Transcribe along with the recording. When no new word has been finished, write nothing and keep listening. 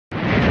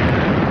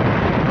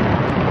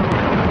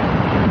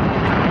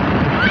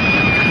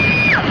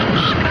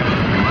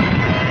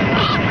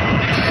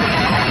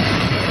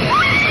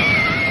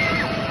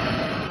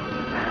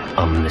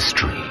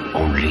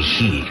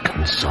he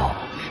can solve.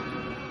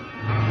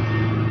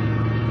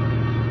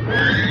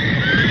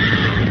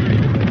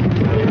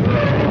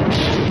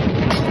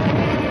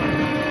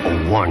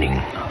 A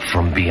warning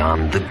from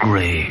beyond the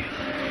grave.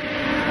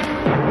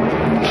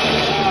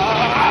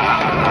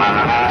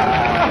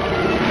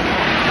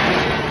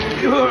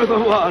 You're the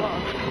one.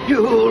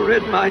 You'll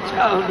rid my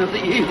town of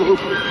the evil.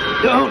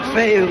 Don't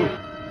fail.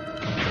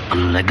 A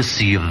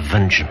legacy of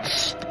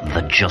vengeance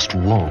that just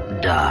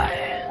won't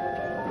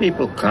die.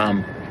 People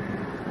come,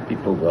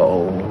 people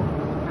go.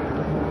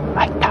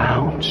 Like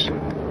towns,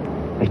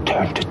 they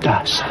turn to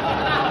dust.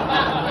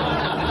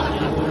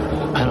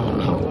 I don't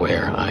know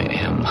where I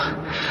am.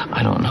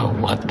 I don't know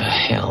what the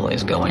hell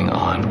is going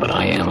on, but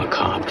I am a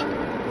cop.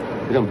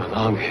 You don't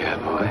belong here,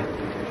 boy.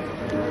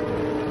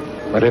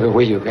 Whatever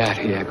way you got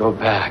here, go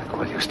back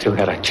while you still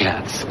got a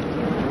chance.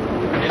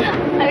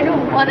 I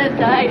don't want to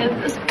die in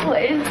this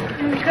place.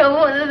 Go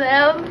one of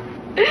them.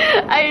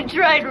 I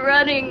tried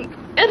running,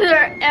 and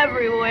they're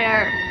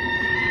everywhere.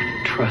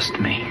 Trust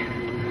me.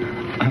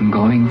 I'm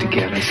going to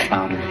get us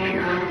out of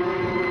here.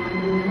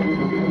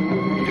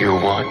 You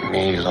want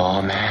me,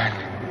 lawman?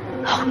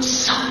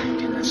 Outside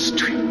in the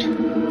street.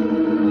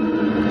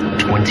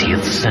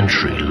 20th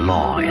century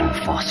law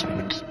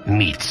enforcement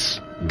meets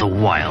the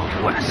Wild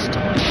West.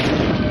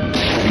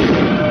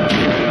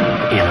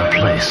 In a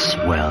place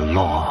where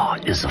law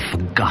is a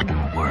forgotten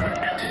word.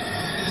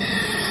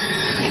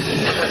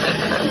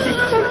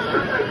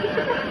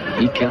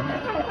 He killed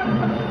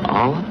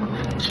all of them?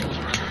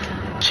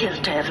 Kill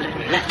Devlin.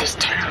 Let this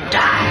town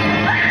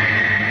die.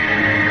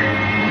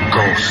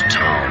 Ghost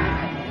Town.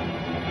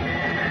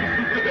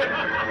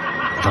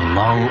 The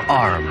long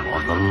arm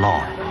of the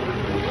law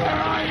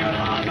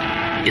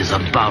is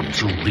about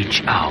to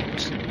reach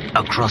out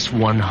across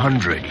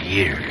 100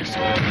 years.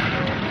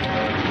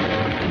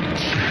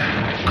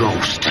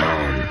 Ghost Town.